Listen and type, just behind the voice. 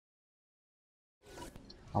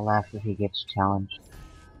I'll laugh if he gets challenged.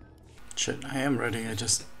 Shit, I am ready,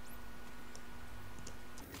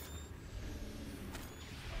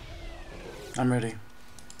 I'm ready.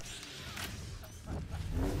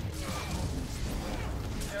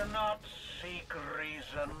 Do not seek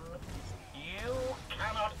reason. You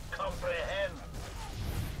cannot comprehend.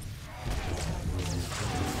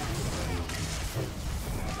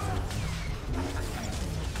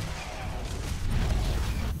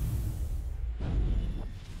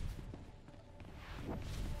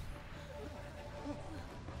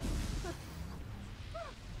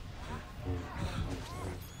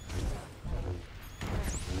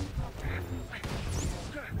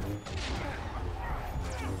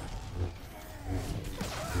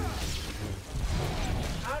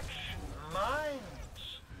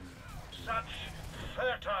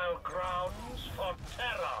 Fertile grounds for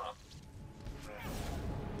terror.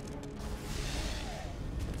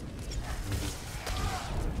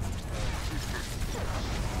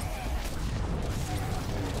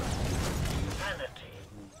 Sanity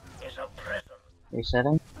is a prison.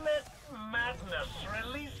 Resetting? Let madness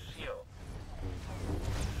release you.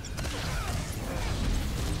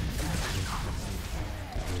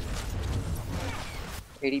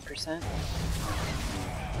 %.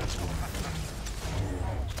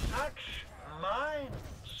 Such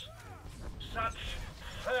minds, such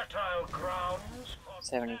fertile grounds for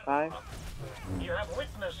 75. You have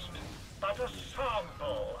witnessed but a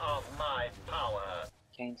sample of my power.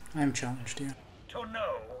 Canes. I'm challenged, yeah. To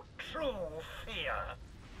know true fear.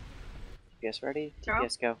 DPS ready?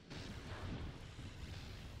 DPS go.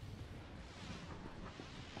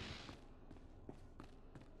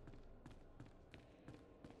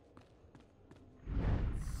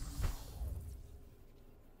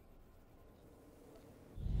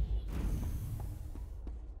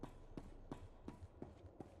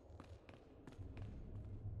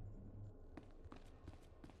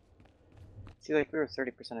 See, like we were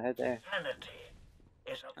 30% ahead there. Sanity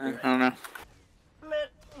is a I don't know.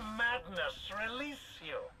 Let madness release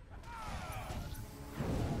you.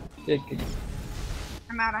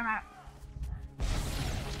 I'm out.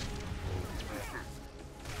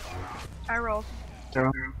 I rolled.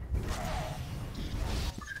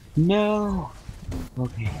 No!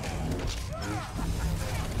 Okay. You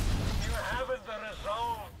haven't the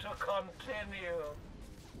resolve to continue.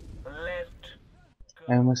 Let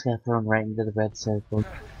I almost got thrown right into the red circle.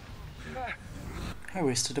 I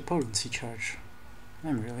wasted a potency charge.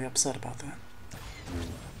 I'm really upset about that.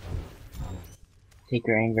 Take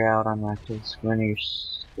your anger out on Raptus. Runor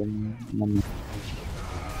spin.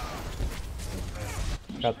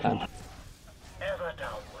 Got time. ever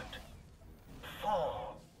downward.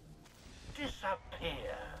 Fall.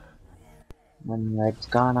 Disappear. When the red's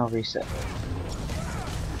gone, I'll reset.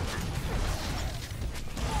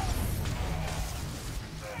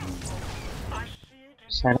 I see it in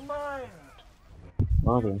Set. your mind.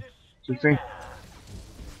 Loading. 2 free.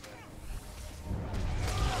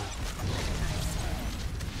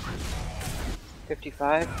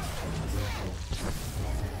 $55.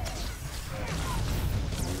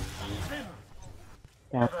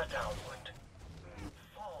 Yeah. Ever downward.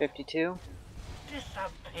 Fall. 52.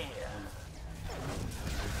 Disappear.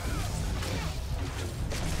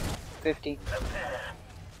 50. Prepare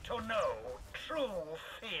to know true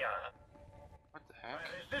fear. What the heck?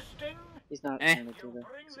 Resisting, He's not Eh. going to you do the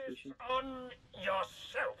bring this execution. on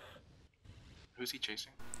yourself. Who's he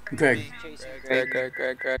chasing? Greg. Chasing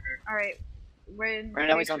Greg. Alright. When Right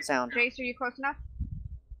now he's on sound. Jace, are you close enough?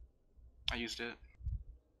 I used it.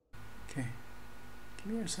 Okay. Give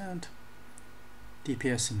me your sound.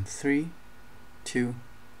 DPS in 3, 2,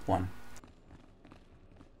 1.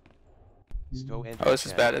 Oh, Oh, this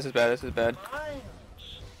is bad. This is bad.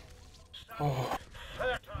 Minds. Oh.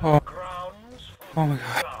 Fertile grounds for Oh my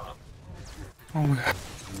god. terror. Oh my god.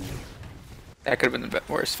 That could have been the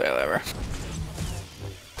worst fail ever.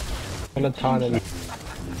 I'm gonna taunt him.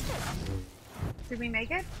 Did we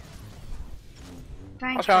make it?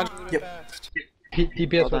 Thank I'll challenge God. you Yep. fast.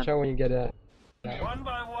 DPS, Well watch out when you get it. One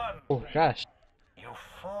by one, Oh gosh. you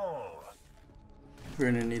fall.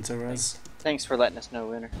 Runor needs a res. Thanks for letting us know,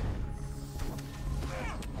 Runor.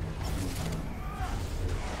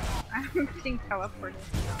 I'm getting teleported.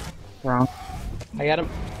 Wrong. I got him.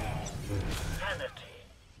 Sanity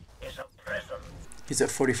is a prison. He's at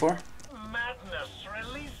 44. Madness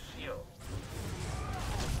release you.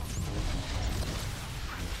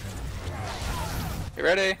 You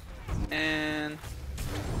ready? And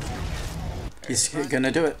He's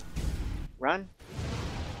gonna do it. Run.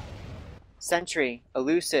 Sentry.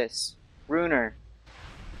 Allusis. Runor.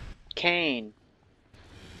 Ká'ne.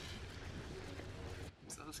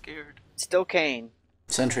 so scared. Still Ká'ne.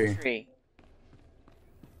 Sentry. Sentry.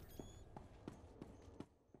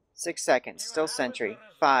 6 seconds. Still Sentry.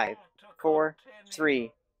 5, 4,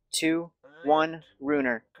 3, 2, 1.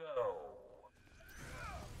 Runor.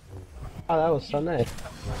 Oh, that was so nice.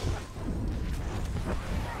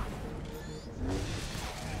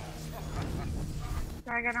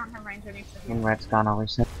 Sorry, I don't have range on you. In red's gone all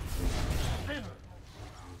reset.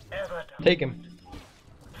 Take him.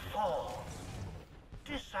 Fall.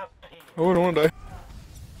 Disappear. Oh, I don't want to die.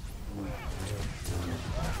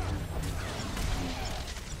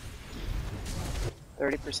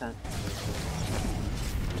 %.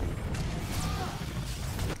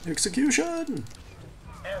 Execution!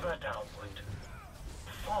 Ever downward.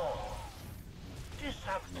 Fall.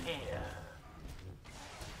 Disappear.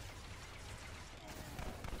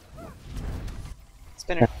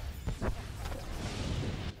 Spinner.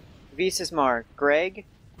 Visasmar. Greg.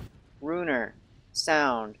 Runor.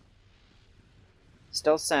 Sound.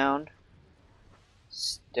 Still sound.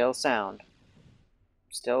 Still sound.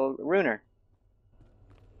 Still Runor.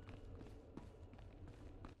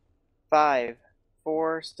 5,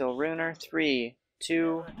 4, still Runor. 3,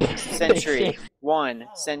 2, Sentry. 1,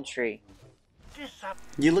 Sentry.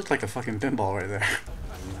 You look like a fucking pinball right there.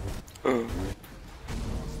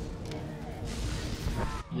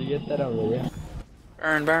 Did you get that over there?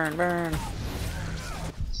 Burn, burn, burn.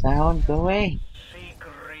 Sound, go away. Seek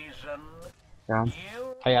reason. Down.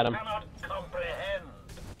 You I got him. cannot comprehend.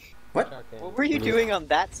 What? What were you doing on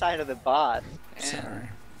that side of the boss? Sorry.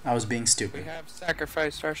 I was being We stupid. have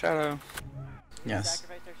sacrificed our shadow. Yes.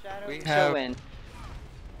 Sacrifice our shadow? We We have- win.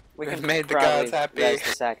 We we've can made the probably gods happy. res the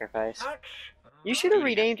sacrifice. Touch. You should have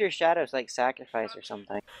renamed your shadows like sacrifice or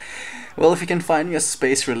something. Well, if you can find me a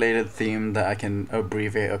space-related theme that I can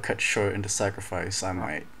abbreviate or cut short into sacrifice, I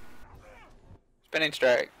might. Spinning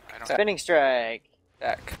strike. Spinning strike.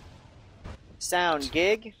 Attack. Sound.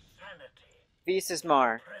 Gigg. Sanity.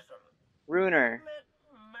 Visasmar. Prison. Runor. Let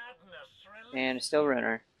madness release. And still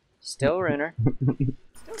Runor. Still Runor.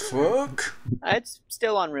 Fuck! It's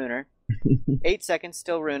still on Runor. 8 seconds.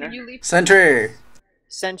 Still Can Runor. you leave? Sentry!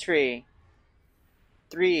 Sentry.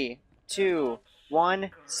 3, 2,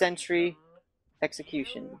 1. Sentry.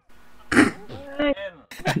 Execution. End.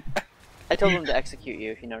 I told him to execute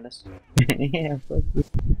you, if you noticed. Yeah, fuck you.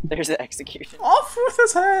 There's the execution. Off with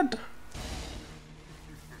his head!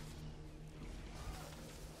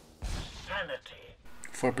 Sanity.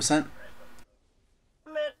 4%.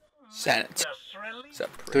 Let Sanity. madness release. So,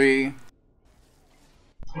 3.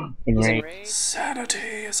 In He's range. enraged. Sanity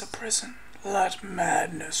is a prison. Let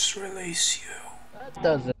madness release you. That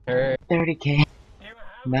doesn't hurt. 30k. You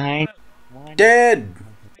have 9. Dead!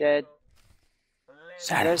 Dead.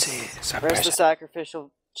 sanity. Where's the Suppression.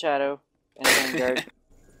 sacrificial shadow and Vanguard?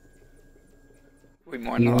 We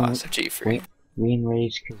mourn the loss of G3. Wait. We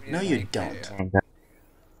enrage. No, you don't.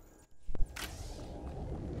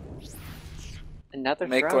 Another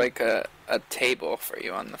Make throne. like a table for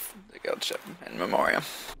you on the guild ship in memoriam.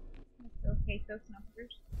 Okay, those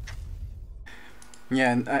numbers.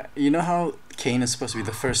 Yeah, and you know how Ká'ne is supposed to be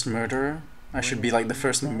the first murderer? I should be like the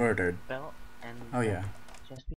first murdered. Belt and Oh yeah. just